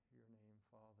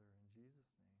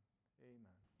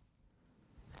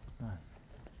Amen.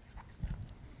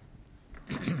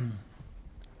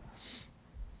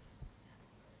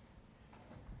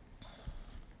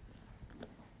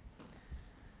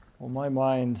 Well, my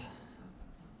mind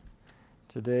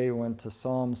today went to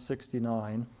Psalm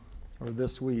 69, or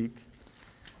this week,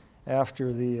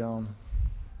 after the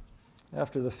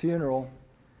funeral.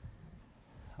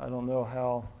 I don't know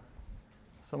how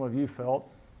some of you felt,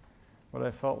 but I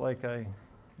felt like I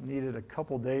needed a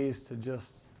couple days to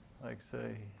just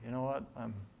say, you know what,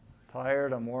 I'm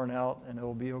tired, I'm worn out, and it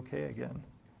will be okay again.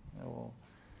 It will.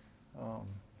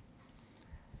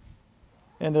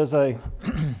 And as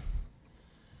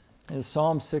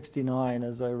Psalm 69,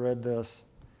 as I read this,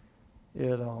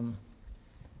 it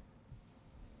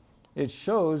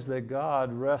shows that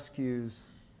God rescues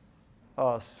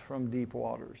us from deep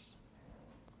waters.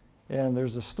 And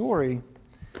there's a story,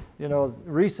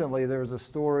 recently there was a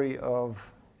story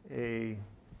of a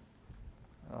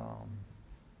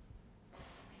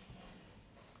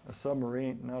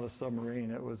submarine, not a submarine,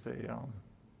 it was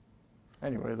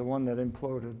anyway, the one that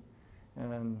imploded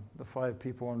and the 5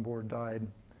 people on board died.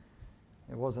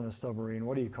 It wasn't a submarine.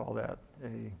 What do you call that?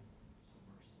 A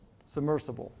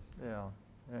submersible. Yeah.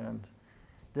 And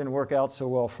didn't work out so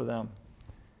well for them.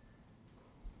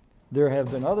 There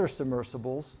have been other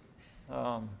submersibles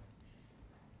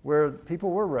where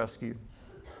people were rescued.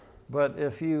 But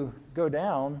if you go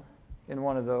down in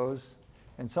one of those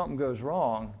and something goes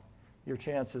wrong, your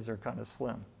chances are kind of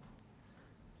slim.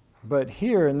 But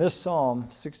here in this Psalm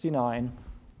 69,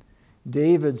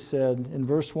 David said, in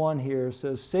verse 1 here,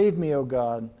 says, "Save me, O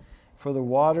God, for the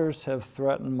waters have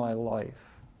threatened my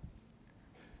life."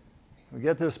 We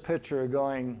get this picture of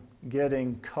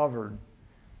getting covered,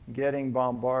 getting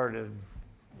bombarded,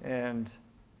 and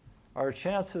our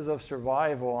chances of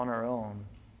survival on our own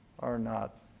are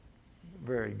not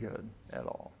very good at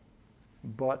all.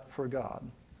 But for God,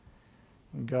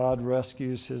 God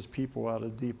rescues his people out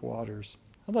of deep waters.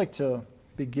 I'd like to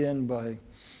begin by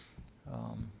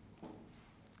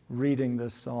reading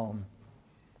this psalm.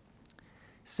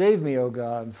 "Save me, O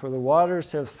God, for the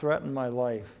waters have threatened my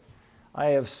life. I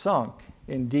have sunk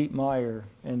in deep mire,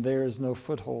 and there is no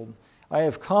foothold. I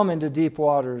have come into deep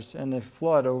waters, and the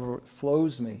flood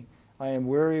overflows me. I am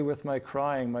weary with my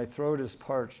crying. My throat is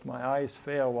parched. My eyes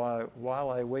fail while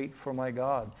I wait for my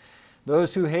God.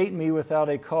 Those who hate me without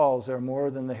a cause are more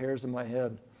than the hairs of my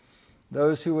head.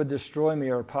 Those who would destroy me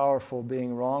are powerful,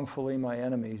 being wrongfully my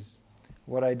enemies.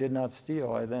 What I did not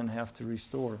steal, I then have to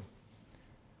restore.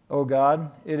 O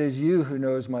God, it is you who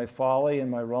knows my folly,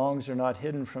 and my wrongs are not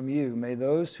hidden from you. May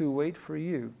those who wait for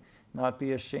you not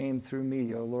be ashamed through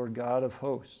me, O Lord God of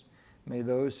hosts. May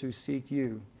those who seek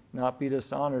you not be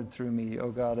dishonored through me,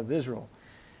 O God of Israel.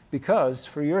 Because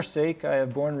for your sake I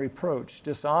have borne reproach.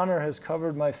 Dishonor has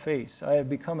covered my face. I have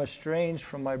become estranged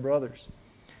from my brothers,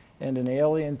 and an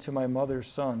alien to my mother's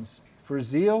sons. For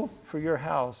zeal for your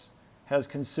house has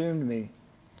consumed me,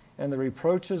 and the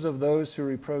reproaches of those who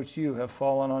reproach you have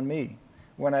fallen on me.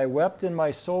 When I wept in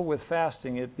my soul with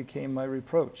fasting, it became my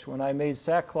reproach. When I made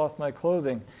sackcloth my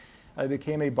clothing, I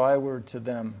became a byword to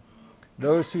them.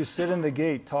 Those who sit in the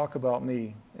gate talk about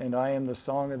me, and I am the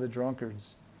song of the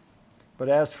drunkards. But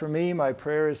as for me, my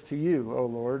prayer is to you, O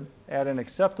Lord, at an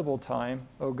acceptable time,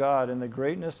 O God, in the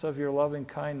greatness of your loving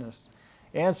kindness.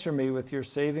 Answer me with your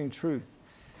saving truth.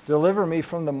 Deliver me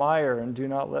from the mire, and do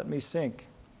not let me sink.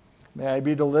 May I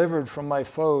be delivered from my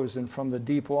foes and from the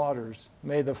deep waters.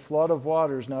 May the flood of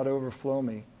waters not overflow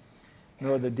me,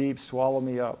 nor the deep swallow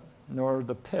me up, nor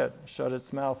the pit shut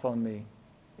its mouth on me.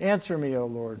 Answer me, O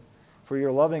Lord, for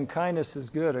your loving kindness is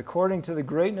good. According to the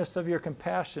greatness of your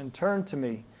compassion, turn to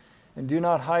me, and do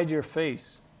not hide your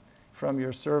face from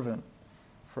your servant,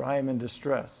 for I am in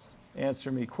distress. Answer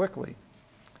me quickly.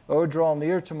 O draw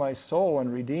near to my soul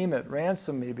and redeem it.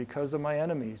 Ransom me because of my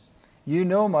enemies. You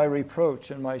know my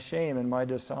reproach and my shame and my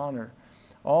dishonor.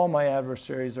 All my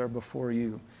adversaries are before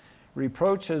you.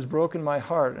 Reproach has broken my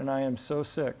heart, and I am so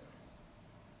sick.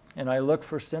 And I looked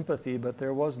for sympathy, but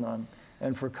there was none,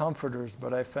 and for comforters,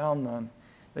 but I found none.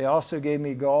 They also gave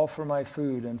me gall for my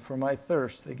food, and for my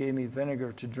thirst they gave me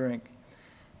vinegar to drink.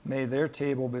 May their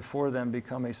table before them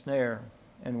become a snare,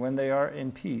 and when they are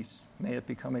in peace, may it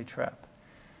become a trap.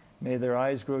 May their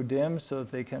eyes grow dim so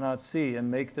that they cannot see, and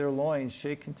make their loins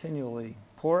shake continually.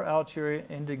 Pour out your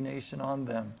indignation on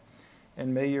them,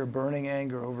 and may your burning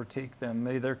anger overtake them.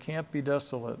 May their camp be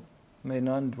desolate. May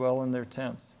none dwell in their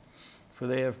tents. For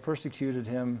they have persecuted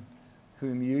him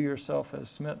whom you yourself have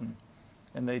smitten,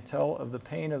 and they tell of the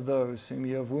pain of those whom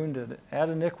you have wounded. Add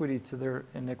iniquity to their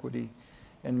iniquity,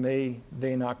 and may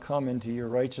they not come into your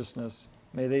righteousness.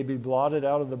 May they be blotted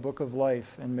out of the book of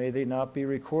life, and may they not be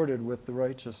recorded with the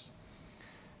righteous.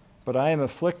 But I am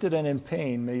afflicted and in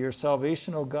pain. May your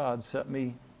salvation, O God, set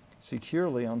me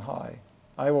securely on high.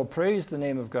 I will praise the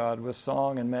name of God with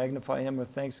song and magnify him with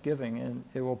thanksgiving, and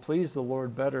it will please the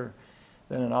Lord better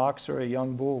than an ox or a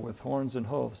young bull with horns and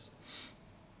hooves.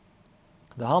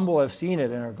 The humble have seen it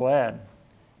and are glad.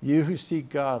 You who seek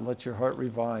God, let your heart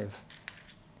revive.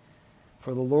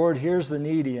 For the Lord hears the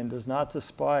needy and does not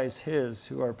despise his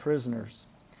who are prisoners.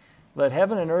 Let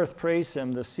heaven and earth praise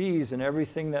him, the seas and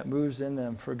everything that moves in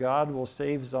them. For God will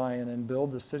save Zion and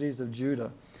build the cities of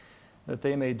Judah, that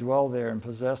they may dwell there and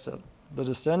possess it. The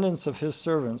descendants of his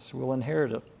servants will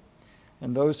inherit it,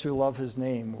 and those who love his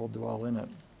name will dwell in it.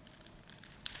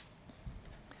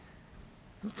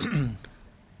 I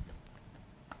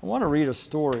want to read a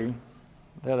story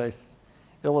that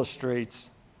illustrates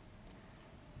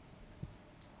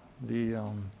the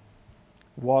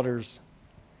waters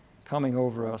coming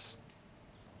over us.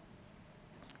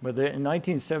 But in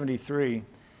 1973,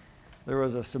 there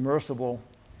was a submersible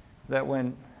that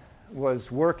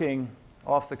was working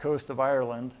off the coast of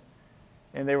Ireland,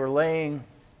 and they were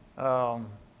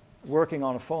working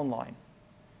on a phone line.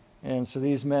 And so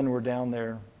these men were down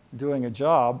there doing a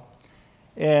job,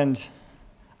 and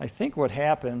I think what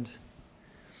happened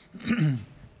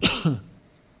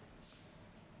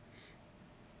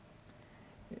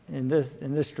in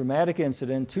this dramatic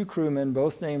incident, 2 crewmen,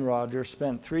 both named Roger,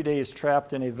 spent 3 days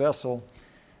trapped in a vessel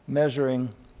measuring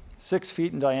 6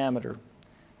 feet in diameter,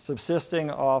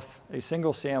 subsisting off a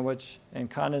single sandwich and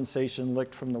condensation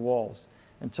licked from the walls,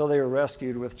 until they were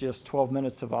rescued with just 12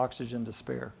 minutes of oxygen to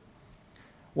spare.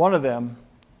 One of them,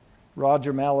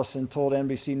 Roger Mallison, told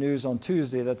NBC News on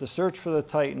Tuesday that the search for the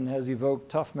Titan has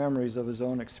evoked tough memories of his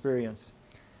own experience.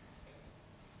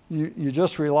 You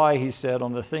just rely, he said,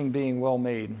 on the thing being well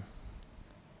made.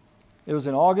 It was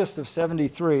in August of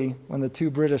 '73 when the 2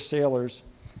 British sailors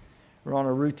were on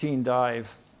a routine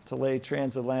dive to lay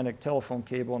transatlantic telephone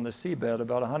cable on the seabed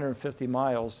about 150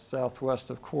 miles southwest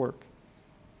of Cork.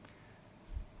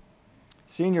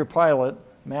 Senior pilot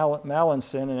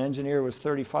Mallinson, an engineer, was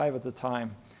 35 at the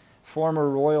time. Former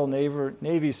Royal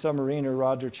Navy submariner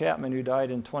Roger Chapman, who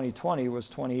died in 2020, was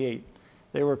 28.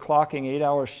 They were clocking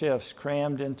 8-hour shifts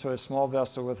crammed into a small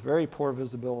vessel with very poor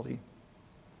visibility.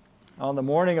 On the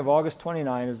morning of August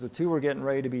 29, as the 2 were getting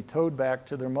ready to be towed back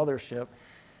to their mothership,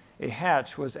 a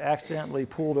hatch was accidentally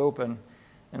pulled open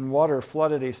and water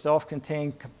flooded a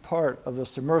self-contained part of the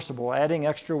submersible, adding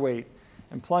extra weight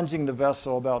and plunging the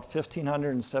vessel about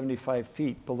 1,575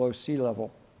 feet below sea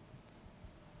level.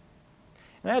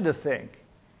 And I had to think,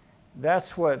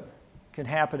 that's what can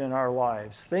happen in our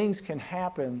lives. Things can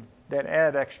happen that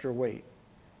add extra weight,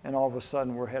 and all of a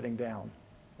sudden we're heading down,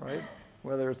 right?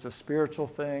 Whether it's a spiritual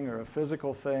thing or a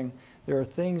physical thing, there are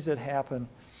things that happen.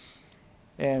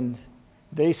 And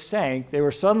they sank. They were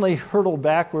suddenly hurtled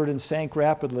backward and sank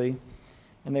rapidly,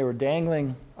 and they were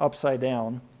dangling upside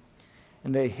down,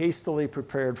 and they hastily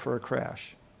prepared for a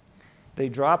crash. They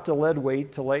dropped a lead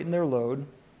weight to lighten their load.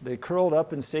 They curled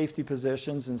up in safety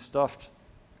positions and stuffed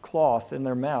cloth in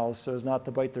their mouths so as not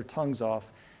to bite their tongues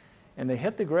off. And they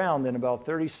hit the ground in about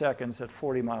 30 seconds at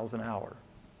 40 miles an hour.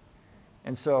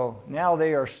 And so now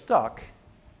they are stuck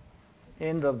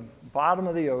in the bottom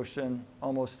of the ocean,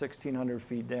 almost 1,600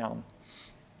 feet down.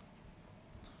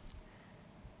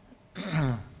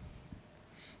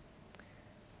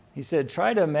 He said,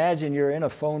 try to imagine you're in a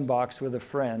phone box with a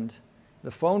friend.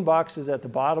 The phone box is at the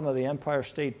bottom of the Empire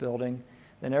State Building.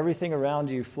 Then everything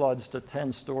around you floods to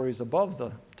 10 stories above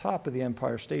the top of the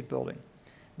Empire State Building.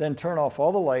 Then turn off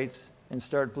all the lights and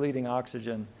start bleeding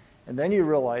oxygen. And then you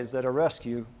realize that a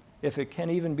rescue, if it can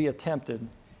even be attempted,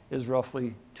 is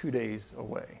roughly 2 days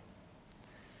away.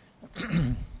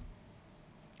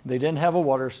 They didn't have a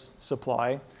water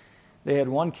supply. They had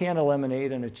 1 can of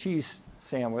lemonade and a cheese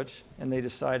sandwich, and they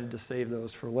decided to save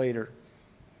those for later.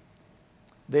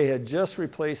 They had just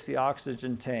replaced the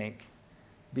oxygen tank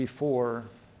before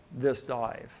this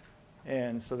dive.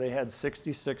 And so they had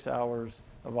 66 hours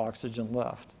of oxygen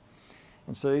left.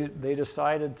 And so they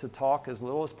decided to talk as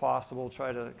little as possible,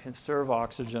 try to conserve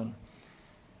oxygen.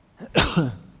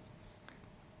 And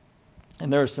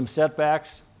there were some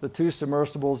setbacks. The 2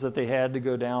 submersibles that they had to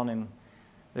go down, and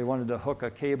they wanted to hook a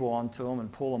cable onto them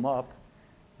and pull them up.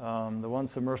 The one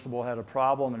submersible had a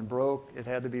problem and broke. It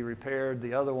had to be repaired.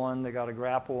 The other one, they got a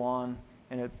grapple on,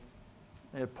 and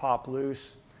it popped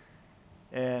loose.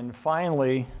 And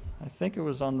finally, I think it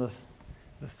was on the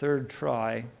 3rd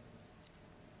try.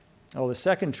 Oh, the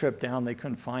 2nd trip down, they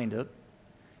couldn't find it.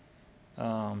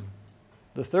 The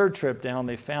 3rd trip down,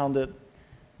 they found it,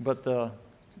 but the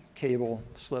cable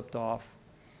slipped off,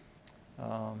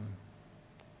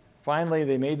 Finally,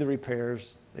 they made the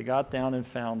repairs. They got down and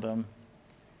found them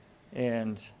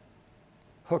and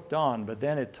hooked on, but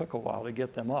then it took a while to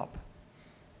get them up.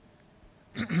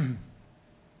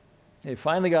 They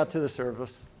finally got to the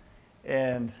surface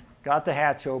and got the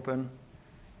hatch open,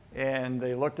 and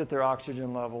they looked at their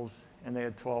oxygen levels, and they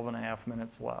had 12 and a half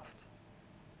minutes left.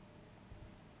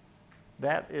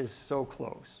 That is so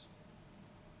close.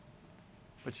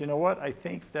 But you know what? I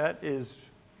think that is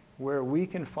where we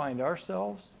can find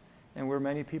ourselves and where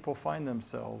many people find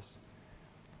themselves.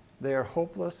 They are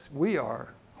hopeless. We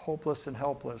are hopeless and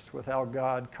helpless without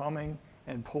God coming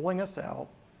and pulling us out.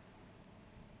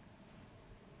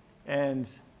 And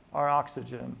our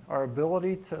oxygen, our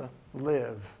ability to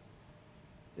live,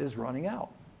 is running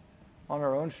out. On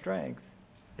our own strength,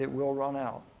 it will run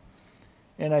out.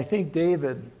 And I think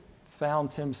David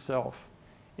found himself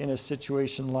in a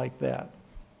situation like that.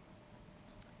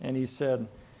 And he said,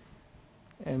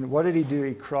 and what did he do?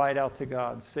 He cried out to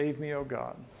God, "Save me, O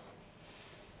God."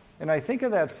 And I think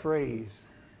of that phrase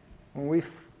when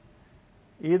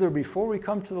either before we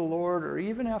come to the Lord or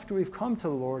even after we've come to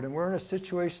the Lord and we're in a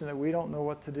situation that we don't know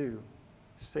what to do.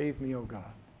 Save me, O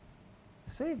God.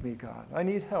 Save me, God. I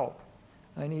need help.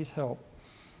 I need help.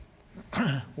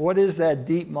 What is that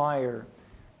deep mire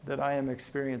that I am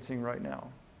experiencing right now?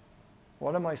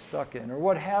 What am I stuck in? Or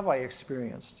what have I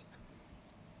experienced?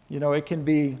 You know, it can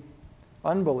be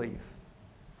unbelief,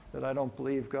 that I don't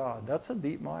believe God. That's a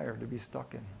deep mire to be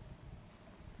stuck in.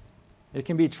 It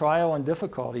can be trial and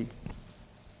difficulty.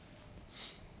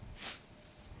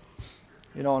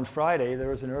 You know, on Friday, there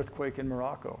was an earthquake in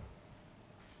Morocco.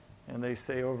 And they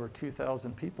say over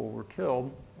 2,000 people were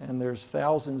killed, and there's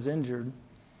thousands injured.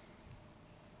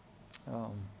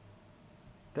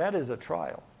 That is a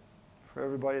trial for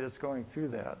everybody that's going through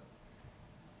that.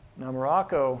 Now,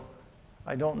 Morocco,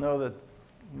 I don't know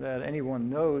that anyone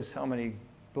knows how many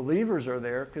believers are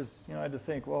there, because I had to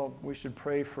think, well, we should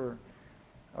pray for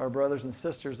our brothers and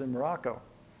sisters in Morocco.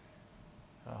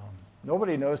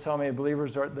 Nobody knows how many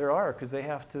believers there are, because they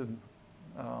have to,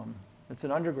 it's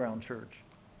an underground church.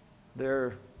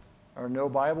 There are no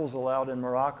Bibles allowed in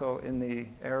Morocco in the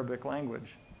Arabic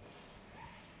language.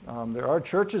 There are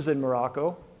churches in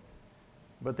Morocco,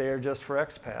 but they are just for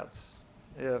expats.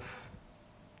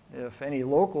 If any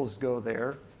locals go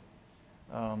there,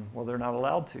 well, they're not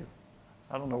allowed to.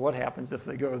 I don't know what happens if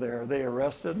they go there. Are they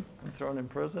arrested and thrown in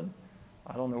prison?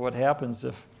 I don't know what happens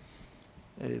if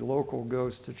a local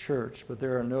goes to church, but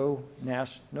there are no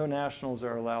nationals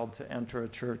are allowed to enter a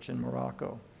church in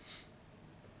Morocco.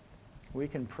 We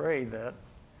can pray that,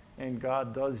 and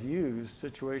God does use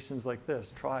situations like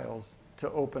this, trials,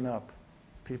 to open up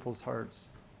people's hearts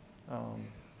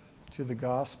to the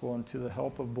gospel and to the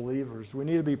help of believers. We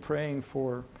need to be praying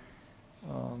for,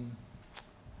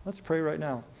 let's pray right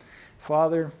now.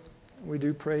 Father, we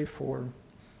do pray for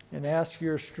and ask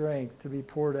your strength to be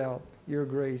poured out, your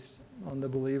grace on the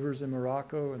believers in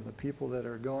Morocco and the people that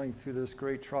are going through this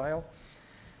great trial.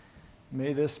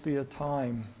 May this be a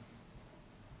time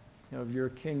of your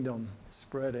kingdom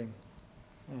spreading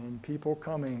and people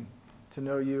coming to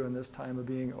know you in this time of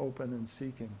being open and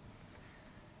seeking.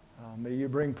 May you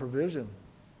bring provision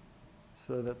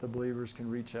so that the believers can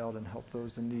reach out and help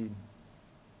those in need.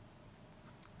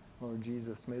 Lord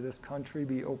Jesus, may this country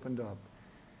be opened up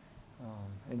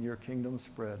and your kingdom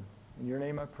spread. In your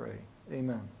name I pray.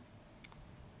 Amen.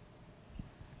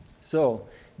 So,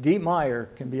 deep mire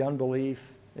can be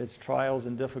unbelief, it's trials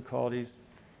and difficulties.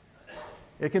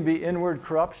 It can be inward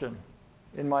corruption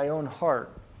in my own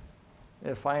heart.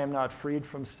 If I am not freed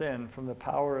from sin, from the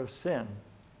power of sin,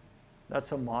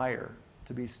 that's a mire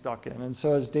to be stuck in. And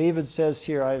so as David says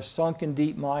here, I have sunk in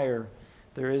deep mire,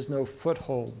 there is no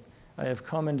foothold. I have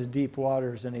come into deep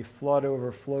waters, and a flood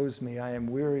overflows me. I am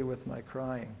weary with my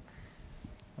crying.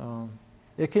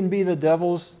 It can be the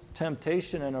devil's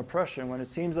temptation and oppression when it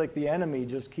seems like the enemy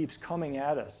just keeps coming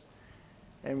at us,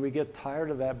 and we get tired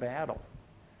of that battle.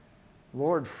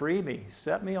 Lord, free me.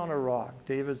 Set me on a rock.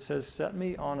 David says, set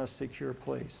me on a secure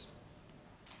place.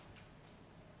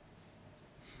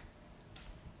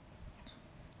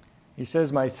 He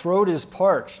says, my throat is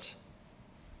parched.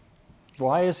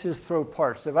 Why is his throat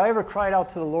parched? Have I ever cried out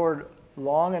to the Lord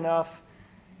long enough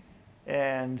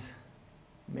and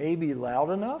maybe loud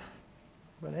enough?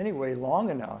 But anyway, long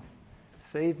enough.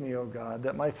 Save me, O God,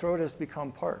 that my throat has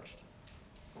become parched.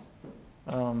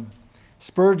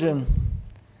 Spurgeon,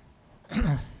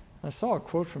 I saw a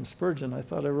quote from Spurgeon. I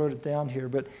thought I wrote it down here,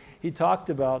 but he talked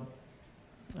about,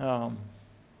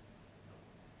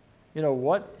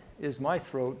 what is my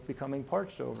throat becoming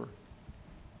parched over?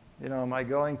 Am I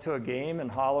going to a game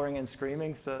and hollering and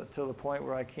screaming to the point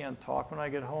where I can't talk when I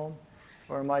get home?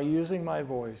 Or am I using my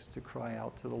voice to cry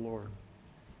out to the Lord?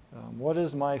 What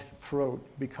is my throat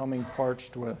becoming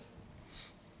parched with?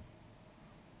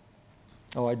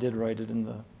 Oh, I did write it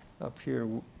up here.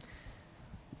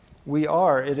 We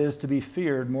are, it is to be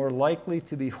feared, more likely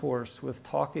to be hoarse with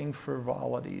talking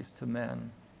frivolities to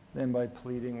men than by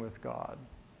pleading with God.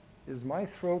 Is my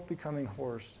throat becoming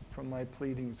hoarse from my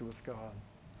pleadings with God?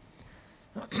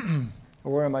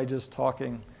 Or am I just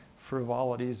talking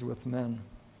frivolities with men?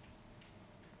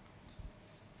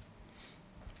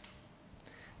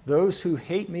 Those who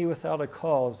hate me without a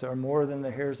cause are more than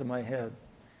the hairs of my head.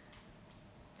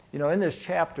 In this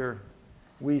chapter,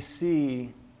 we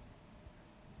see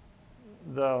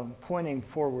the pointing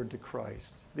forward to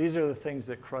Christ. These are the things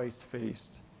that Christ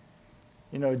faced.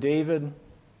 David,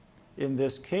 in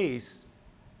this case,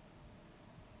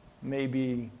 may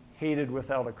be hated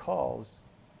without a cause,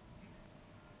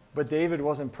 but David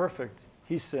wasn't perfect.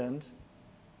 He sinned.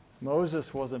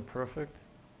 Moses wasn't perfect.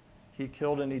 He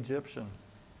killed an Egyptian.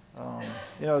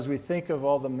 As we think of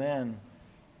all the men,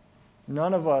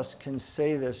 none of us can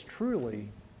say this truly,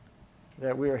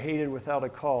 that we are hated without a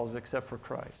cause except for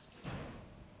Christ.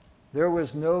 There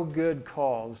was no good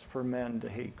cause for men to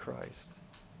hate Christ,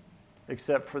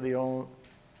 except for the own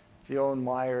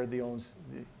mire,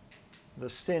 the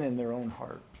sin in their own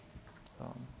heart.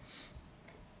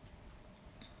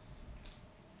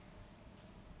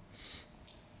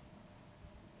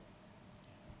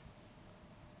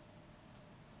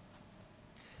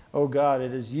 O God,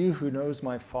 it is you who knows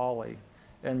my folly,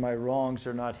 and my wrongs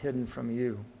are not hidden from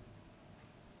you.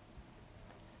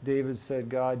 David said,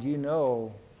 God, you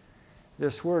know,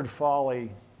 this word folly,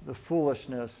 the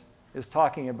foolishness, is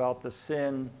talking about the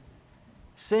sins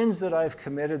that I've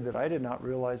committed that I did not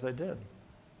realize I did.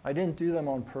 I didn't do them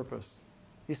on purpose.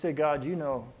 He said, God, you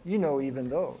know even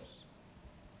those.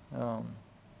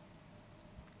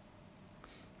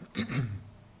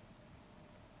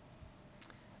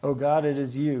 Oh God, it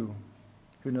is you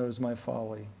who knows my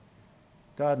folly.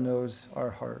 God knows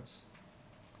our hearts,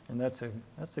 and that's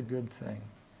a good thing.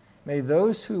 May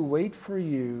those who wait for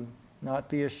you not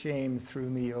be ashamed through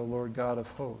me, O Lord God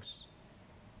of hosts.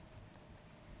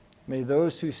 May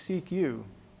those who seek you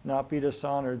not be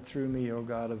dishonored through me, O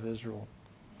God of Israel,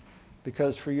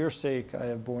 because for your sake I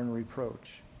have borne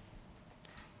reproach.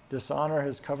 Dishonor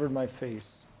has covered my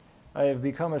face. I have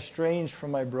become estranged from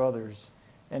my brothers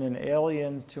and an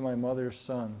alien to my mother's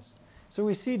sons. So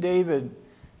we see David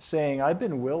saying, I've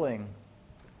been willing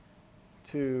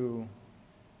to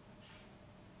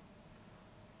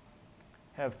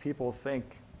have people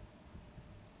think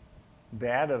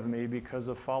bad of me because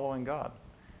of following God.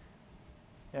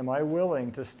 Am I willing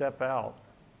to step out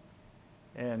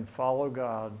and follow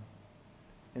God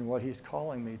in what he's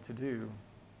calling me to do,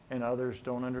 and others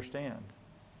don't understand?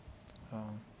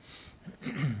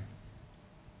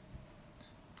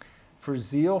 For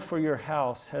zeal for your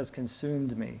house has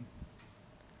consumed me.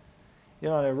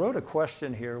 And I wrote a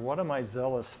question here, what am I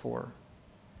zealous for?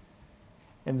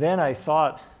 And then I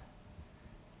thought,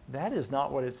 that is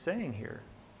not what it's saying here,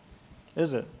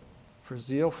 is it? For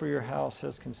zeal for your house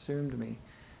has consumed me.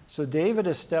 So David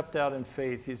has stepped out in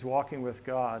faith. He's walking with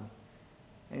God.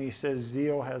 And he says,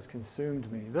 zeal has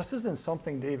consumed me. This isn't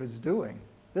something David's doing.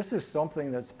 This is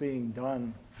something that's being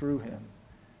done through him.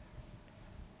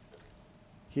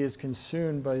 He is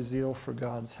consumed by zeal for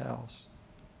God's house.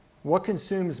 What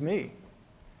consumes me?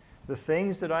 The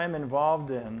things that I'm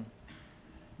involved in,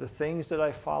 the things that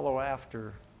I follow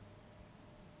after,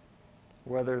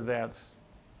 whether that's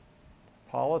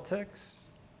politics,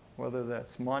 whether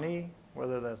that's money,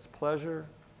 whether that's pleasure,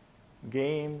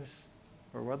 games,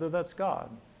 or whether that's God,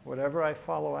 whatever I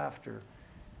follow after,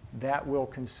 that will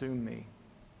consume me.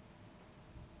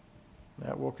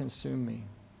 That will consume me.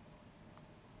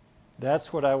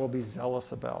 That's what I will be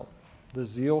zealous about. The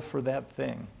zeal for that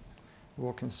thing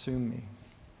will consume me.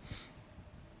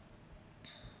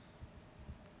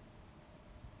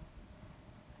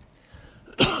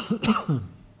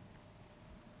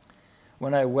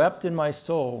 When I wept in my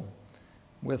soul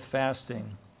with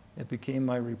fasting, it became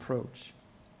my reproach.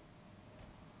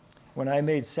 When I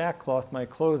made sackcloth my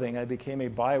clothing, I became a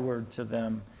byword to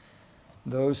them.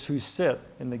 Those who sit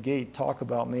in the gate talk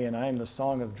about me, and I am the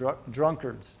song of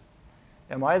drunkards.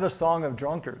 Am I the song of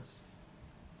drunkards?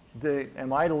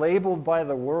 Am I labeled by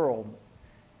the world?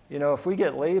 If we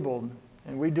get labeled,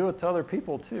 and we do it to other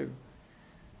people too,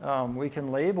 we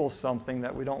can label something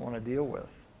that we don't want to deal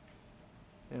with.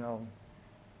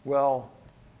 Well,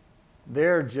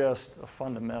 they're just a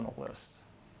fundamentalist,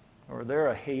 or they're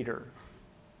a hater,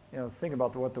 think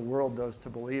about what the world does to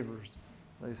believers.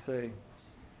 They say,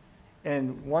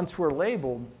 and once we're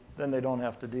labeled, then they don't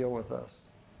have to deal with us.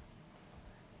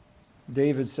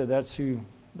 David said that's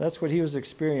what he was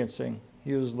experiencing.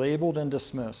 He was labeled and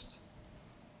dismissed.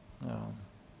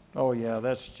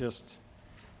 That's just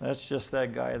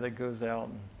that guy that goes out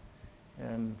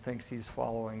and thinks he's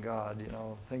following God,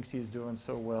 thinks he's doing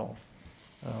so well.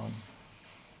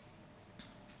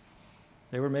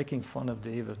 They were making fun of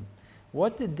David.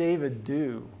 What did David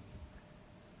do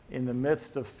in the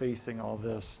midst of facing all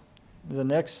this? The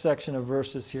next section of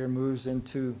verses here moves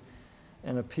into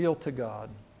an appeal to God.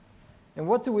 And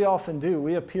what do we often do?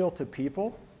 We appeal to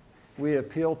people. We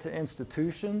appeal to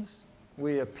institutions.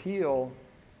 We appeal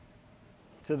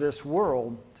to this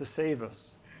world to save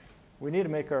us. We need to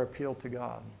make our appeal to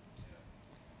God.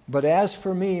 But as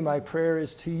for me, my prayer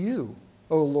is to you,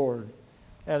 O Lord,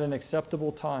 at an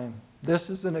acceptable time. This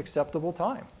is an acceptable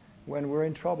time when we're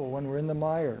in trouble, when we're in the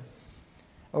mire.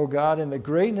 O God, in the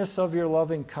greatness of your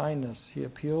loving kindness, he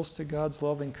appeals to God's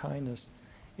loving kindness.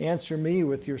 Answer me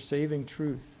with your saving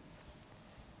truth.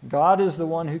 God is the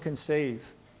one who can save.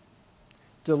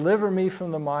 Deliver me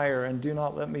from the mire and do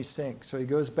not let me sink. So he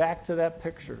goes back to that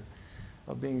picture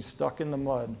of being stuck in the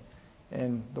mud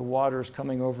and the waters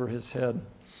coming over his head.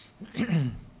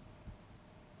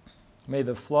 May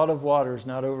the flood of waters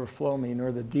not overflow me,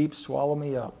 nor the deep swallow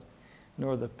me up,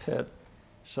 nor the pit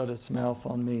shut its mouth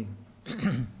on me.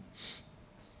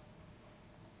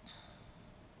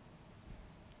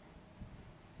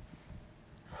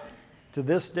 To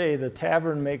this day, the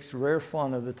tavern makes rare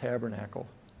fun of the tabernacle.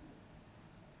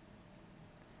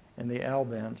 And the ale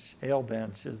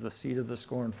bench is the seat of the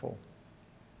scornful.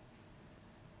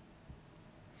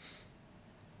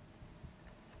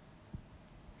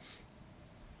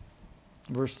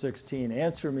 Verse 16,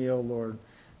 answer me, O Lord,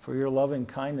 for your loving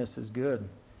kindness is good.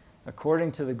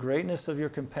 According to the greatness of your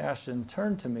compassion,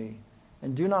 turn to me,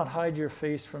 and do not hide your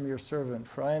face from your servant,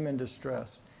 for I am in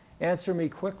distress. Answer me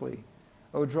quickly.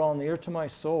 O draw near to my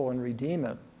soul and redeem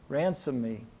it. Ransom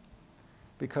me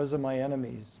because of my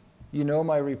enemies. You know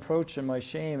my reproach and my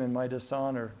shame and my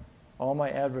dishonor. All my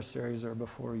adversaries are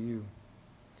before you.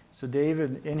 So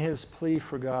David, in his plea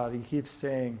for God, he keeps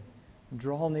saying,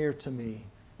 draw near to me.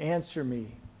 Answer me.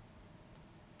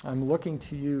 I'm looking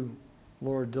to you,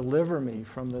 Lord. Deliver me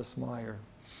from this mire.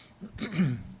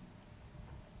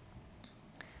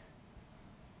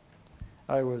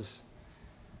 I was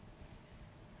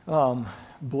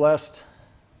blessed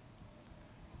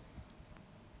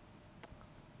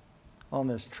on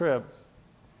this trip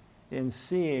in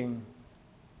seeing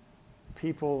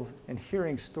people and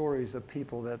hearing stories of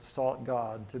people that sought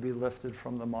God to be lifted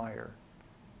from the mire.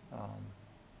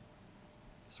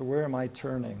 So where am I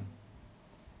turning?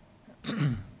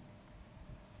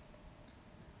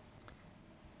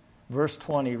 Verse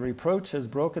 20, reproach has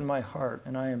broken my heart,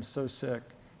 and I am so sick.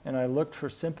 And I looked for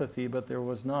sympathy, but there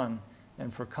was none,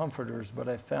 and for comforters, but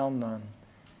I found none.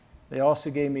 They also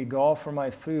gave me gall for my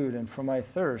food, and for my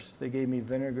thirst they gave me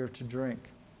vinegar to drink.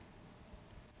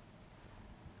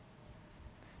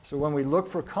 So when we look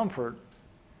for comfort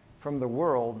from the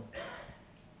world,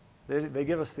 they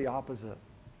give us the opposite.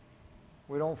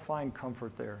 We don't find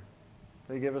comfort there.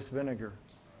 They give us vinegar.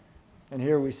 And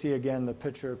here we see again the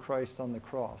picture of Christ on the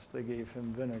cross. They gave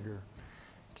him vinegar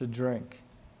to drink.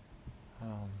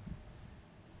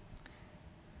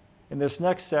 In this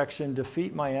next section,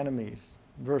 defeat my enemies.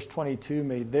 Verse 22,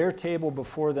 made their table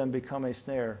before them become a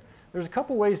snare. There's a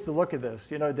couple ways to look at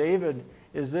this.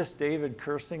 Is this David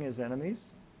cursing his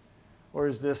enemies? Or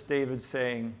is this David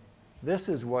saying, this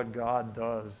is what God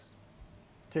does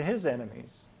to his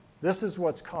enemies? This is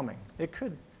what's coming. It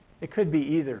could be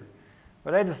either.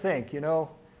 But I had to think,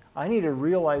 I need to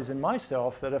realize in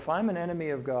myself that if I'm an enemy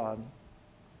of God,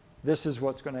 this is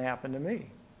what's going to happen to me.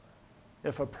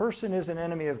 If a person is an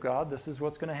enemy of God, this is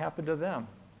what's going to happen to them.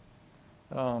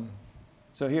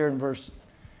 So here in verse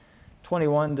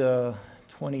 21 to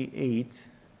 28,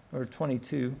 or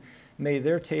 22, may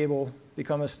their table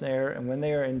become a snare, and when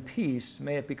they are in peace,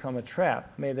 may it become a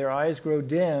trap. May their eyes grow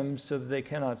dim so that they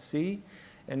cannot see,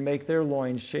 and make their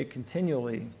loins shake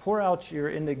continually. Pour out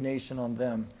your indignation on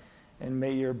them, and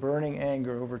may your burning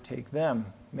anger overtake them.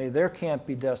 May their camp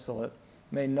be desolate.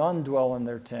 May none dwell in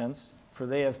their tents, for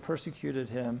they have persecuted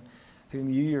him whom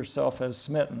you yourself have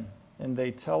smitten, and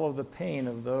they tell of the pain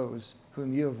of those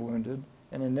whom you have wounded,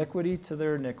 and iniquity to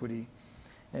their iniquity.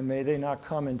 And may they not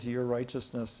come into your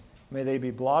righteousness. May they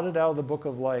be blotted out of the book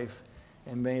of life,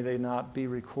 and may they not be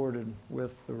recorded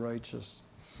with the righteous.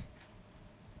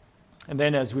 And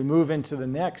then as we move into the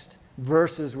next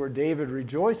verses where David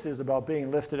rejoices about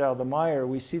being lifted out of the mire,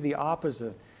 we see the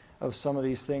opposite. of some of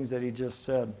these things that he just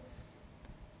said.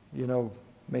 You know,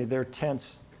 may their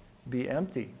tents be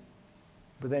empty.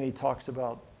 But then he talks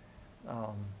about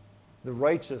the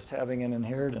righteous having an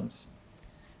inheritance.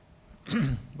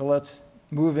 But let's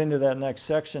move into that next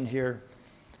section here.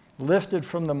 Lifted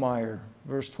from the mire,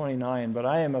 verse 29. But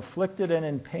I am afflicted and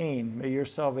in pain. May your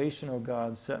salvation, O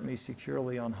God, set me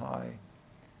securely on high.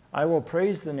 I will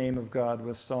praise the name of God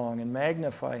with song and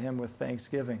magnify him with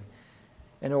thanksgiving.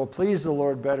 And it will please the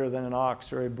Lord better than an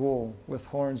ox or a bull with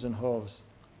horns and hooves.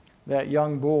 That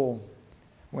young bull,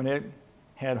 when it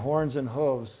had horns and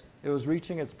hooves, it was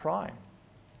reaching its prime.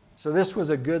 So this was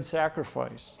a good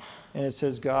sacrifice. And it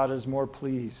says God is more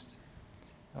pleased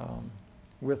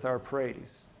with our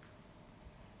praise.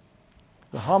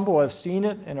 The humble have seen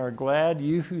it and are glad.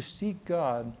 You who seek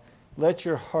God, let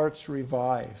your hearts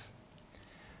revive.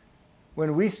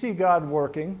 When we see God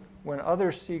working, when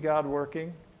others see God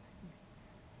working,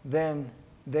 then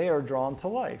they are drawn to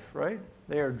life, right?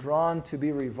 They are drawn to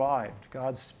be revived.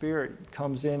 God's Spirit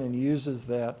comes in and uses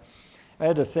that. I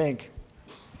had to think,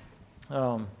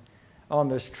 on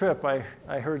this trip,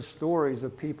 I heard stories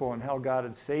of people and how God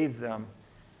had saved them,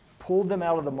 pulled them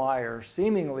out of the mire,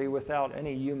 seemingly without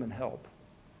any human help.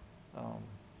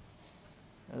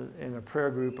 In a prayer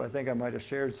group, I think I might have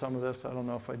shared some of this. I don't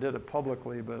know if I did it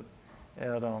publicly, but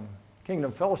at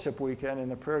Kingdom Fellowship weekend in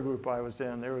the prayer group I was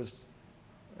in, there was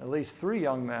at least 3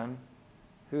 young men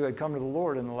who had come to the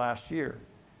Lord in the last year.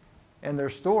 And their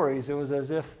stories, it was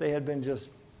as if they had been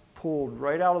just pulled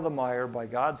right out of the mire by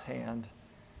God's hand.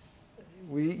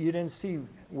 You didn't see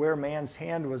where man's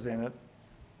hand was in it,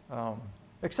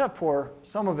 except for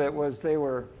some of it was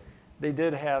they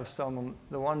did have some.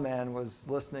 The one man was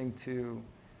listening to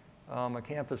a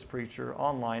campus preacher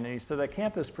online, and he said that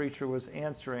campus preacher was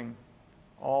answering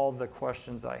all the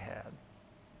questions I had.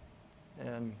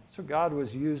 And so God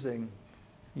was using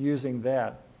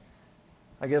that.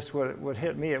 I guess what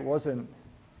hit me, it wasn't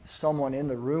someone in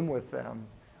the room with them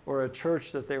or a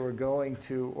church that they were going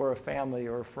to or a family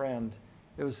or a friend.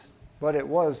 But it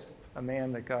was a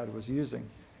man that God was using.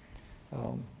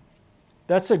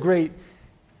 That's a great.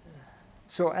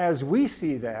 So as we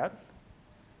see that,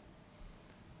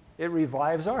 it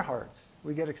revives our hearts.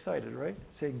 We get excited, right?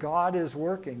 Say, God is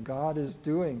working. God is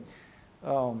doing.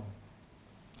 The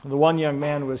one young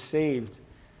man was saved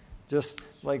just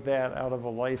like that out of a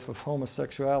life of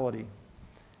homosexuality.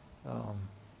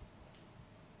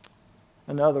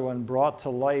 Another one brought to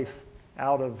life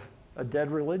out of a dead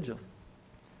religion.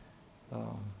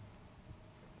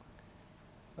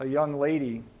 A young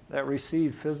lady that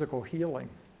received physical healing.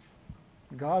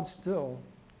 God still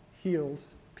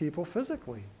heals people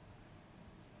physically.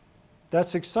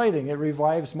 That's exciting. It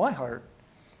revives my heart.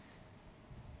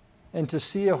 And to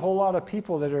see a whole lot of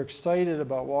people that are excited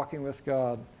about walking with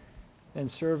God and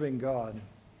serving God.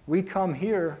 We come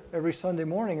here every Sunday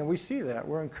morning and we see that.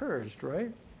 We're encouraged,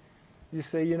 right? You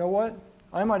say, you know what?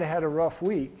 I might have had a rough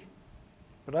week,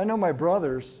 but I know my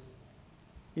brothers,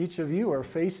 each of you are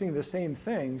facing the same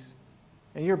things,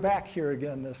 and you're back here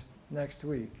again this next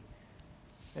week.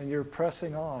 And you're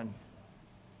pressing on.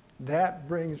 That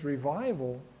brings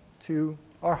revival to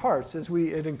our hearts as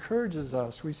it encourages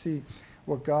us. We see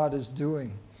what God is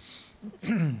doing.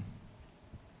 I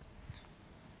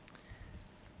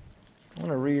want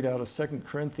to read out of 2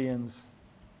 Corinthians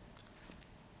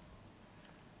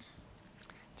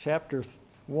chapter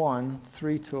 1,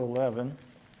 3 to 11.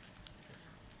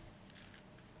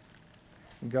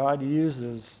 God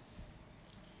uses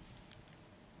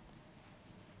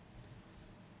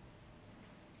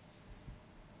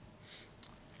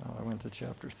I went to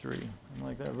chapter 3. I'm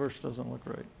like, that verse doesn't look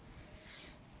right.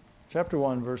 Chapter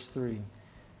 1, verse 3.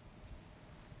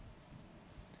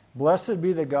 Blessed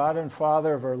be the God and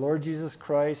Father of our Lord Jesus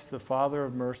Christ, the Father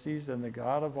of mercies and the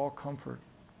God of all comfort,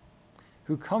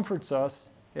 who comforts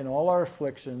us in all our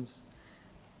afflictions,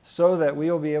 so that we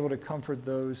will be able to comfort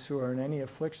those who are in any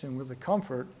affliction with the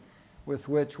comfort with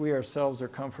which we ourselves are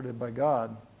comforted by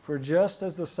God. For just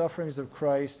as the sufferings of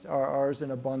Christ are ours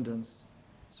in abundance.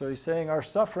 So he's saying our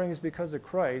sufferings because of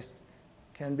Christ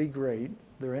can be great.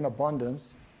 They're in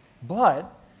abundance. But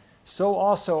so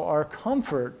also our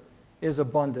comfort is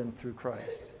abundant through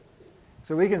Christ.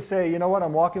 So we can say, you know what,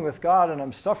 I'm walking with God and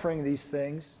I'm suffering these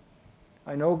things.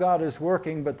 I know God is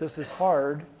working, but this is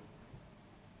hard.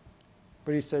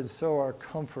 But he says, so our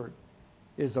comfort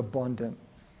is abundant.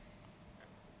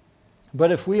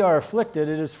 But if we are afflicted,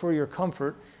 it is for your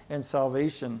comfort and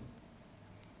salvation.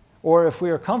 Or if we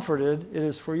are comforted, it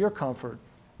is for your comfort,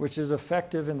 which is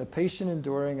effective in the patient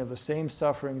enduring of the same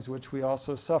sufferings which we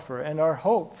also suffer. And our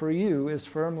hope for you is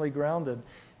firmly grounded,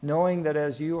 knowing that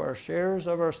as you are sharers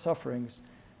of our sufferings,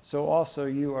 so also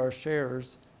you are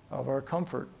sharers of our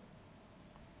comfort.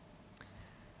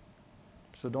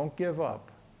 So don't give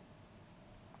up.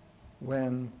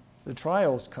 When the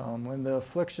trials come, when the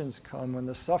afflictions come, when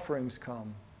the sufferings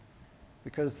come,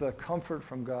 because the comfort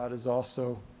from God is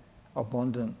also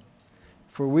abundant.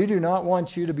 For we do not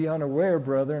want you to be unaware,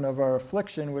 brethren, of our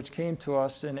affliction which came to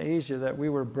us in Asia, that we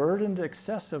were burdened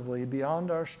excessively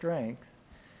beyond our strength,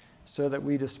 so that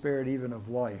we despaired even of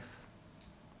life.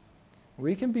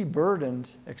 We can be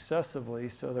burdened excessively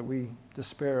so that we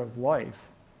despair of life.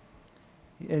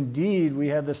 Indeed, we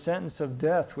had the sentence of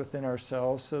death within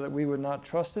ourselves, so that we would not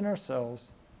trust in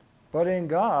ourselves, but in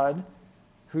God,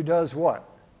 who does what?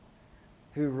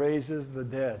 Who raises the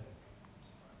dead.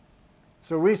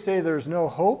 So we say there's no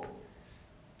hope.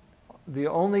 The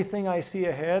only thing I see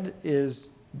ahead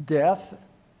is death.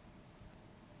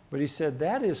 But he said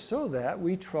that is so that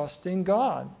we trust in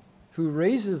God, who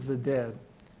raises the dead.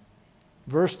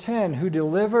 Verse 10, who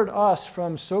delivered us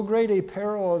from so great a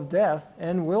peril of death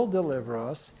and will deliver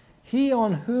us, he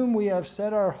on whom we have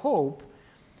set our hope,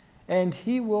 and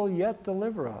he will yet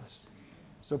deliver us.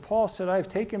 So Paul said, I've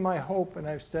taken my hope and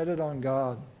I've set it on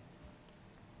God.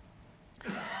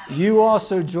 You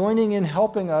also joining in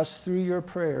helping us through your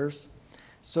prayers,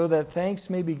 so that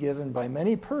thanks may be given by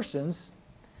many persons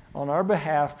on our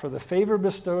behalf for the favor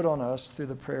bestowed on us through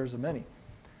the prayers of many.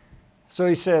 So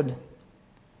he said,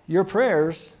 your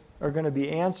prayers are going to be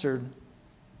answered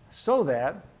so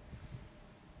that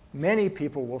many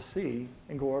people will see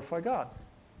and glorify God.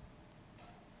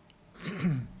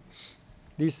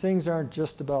 These things aren't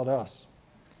just about us,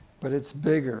 but it's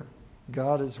bigger.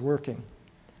 God is working.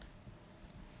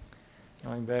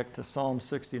 Going back to Psalm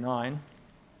 69.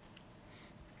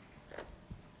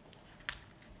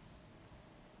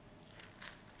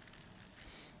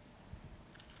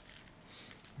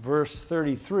 Verse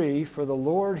 33, for the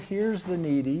Lord hears the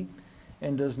needy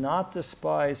and does not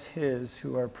despise his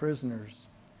who are prisoners.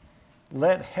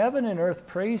 Let heaven and earth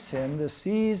praise him, the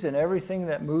seas and everything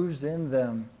that moves in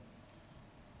them.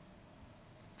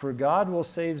 For God will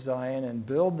save Zion and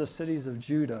build the cities of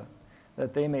Judah,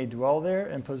 that they may dwell there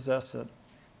and possess it.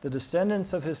 The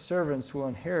descendants of his servants will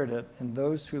inherit it, and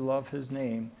those who love his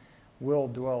name will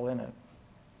dwell in it.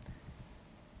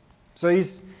 So he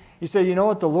said, you know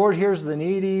what? The Lord hears the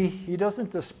needy. He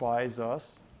doesn't despise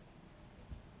us.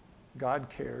 God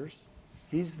cares.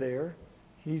 He's there.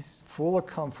 He's full of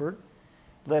comfort.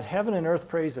 Let heaven and earth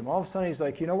praise him. All of a sudden he's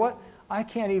like, you know what? I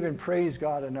can't even praise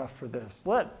God enough for this.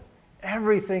 Let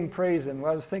everything praise him.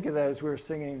 I was thinking of that as we were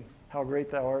singing How Great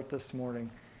Thou Art this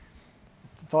morning.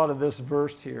 I thought of this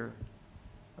verse here.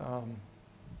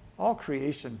 All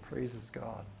creation praises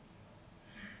God.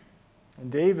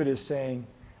 And David is saying,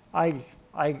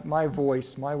 my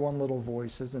voice, my one little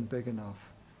voice isn't big enough.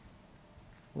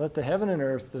 Let the heaven and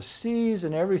earth, the seas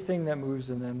and everything that moves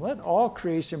in them, let all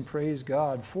creation praise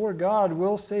God. For God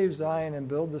will save Zion and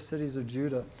build the cities of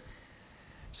Judah.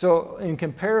 So in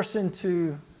comparison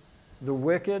to the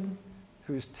wicked,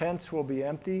 whose tents will be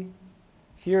empty,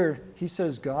 here he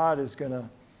says God is going to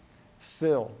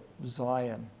fill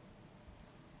Zion,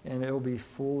 and it will be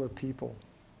full of people.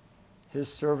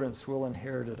 His servants will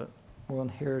inherit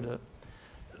it.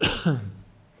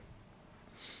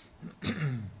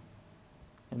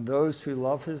 And those who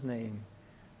love his name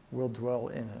will dwell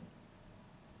in it.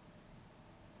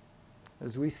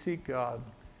 As we seek God,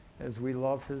 as we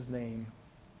love his name,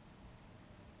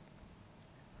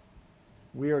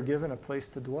 we are given a place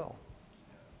to dwell.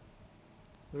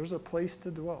 There's a place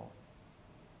to dwell.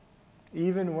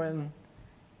 Even when,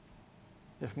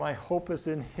 if my hope is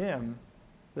in him,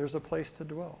 there's a place to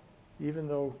dwell. Even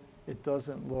though it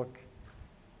doesn't look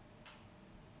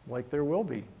like there will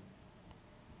be.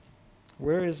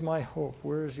 Where is my hope?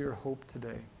 Where is your hope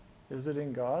today? Is it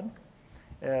in God?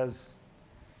 As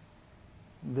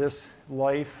this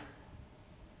life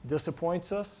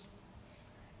disappoints us,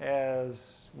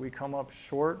 as we come up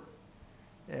short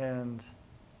and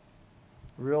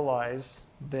realize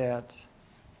that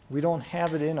we don't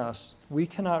have it in us. We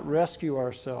cannot rescue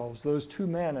ourselves. Those two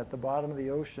men at the bottom of the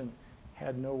ocean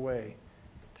had no way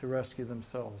to rescue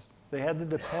themselves. They had to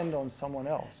depend on someone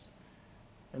else,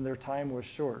 and their time was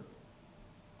short.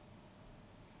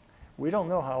 We don't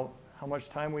know how much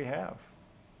time we have.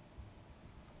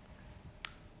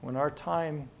 When our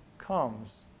time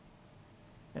comes,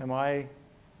 am I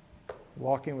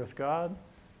walking with God,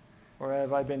 or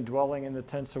have I been dwelling in the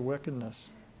tents of wickedness?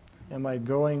 Am I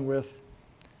going with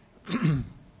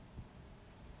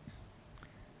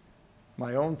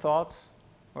my own thoughts,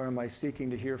 or am I seeking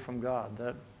to hear from God?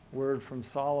 That word from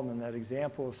Solomon, that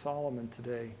example of Solomon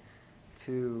today,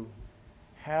 to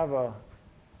have a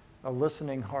a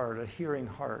listening heart, a hearing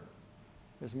heart?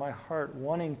 Is my heart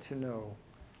wanting to know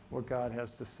what God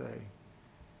has to say?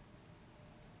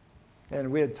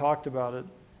 And we had talked about it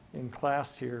in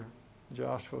class here.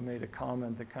 Joshua made a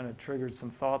comment that kind of triggered some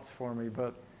thoughts for me,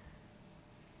 but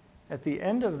at the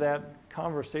end of that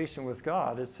conversation with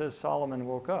God, it says Solomon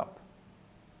woke up.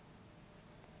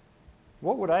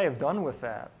 What would I have done with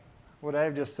that? Would I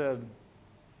have just said,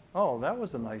 oh, that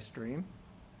was a nice dream?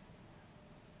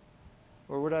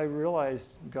 Or would I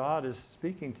realize God is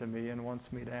speaking to me and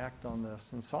wants me to act on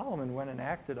this? And Solomon went and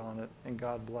acted on it, and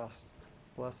God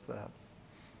blessed that.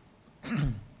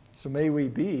 So may we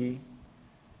be,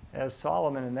 as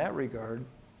Solomon in that regard,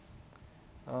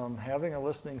 having a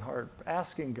listening heart,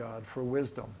 asking God for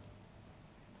wisdom,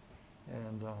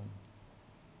 and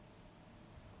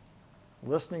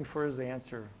listening for his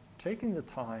answer, taking the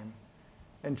time,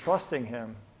 and trusting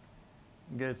him.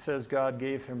 It says God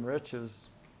gave him riches,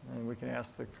 and we can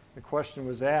ask, the question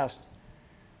was asked,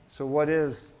 so what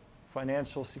is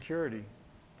financial security?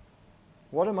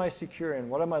 What am I secure in?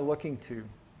 What am I looking to?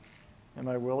 Am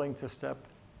I willing to step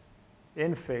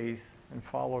in faith and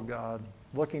follow God,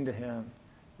 looking to him,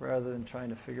 rather than trying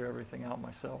to figure everything out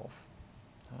myself?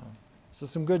 So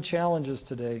some good challenges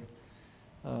today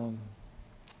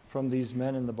from these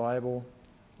men in the Bible.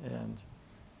 And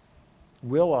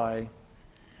will I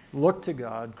look to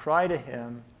God, cry to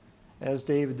him, as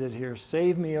David did here,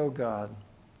 save me, O God,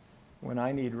 when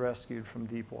I need rescued from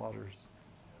deep waters?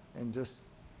 And just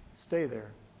stay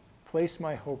there. Place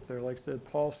my hope there. Like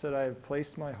Paul said, I have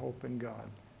placed my hope in God,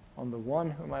 on the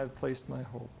one whom I have placed my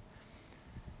hope.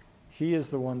 He is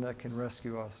the one that can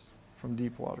rescue us from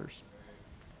deep waters.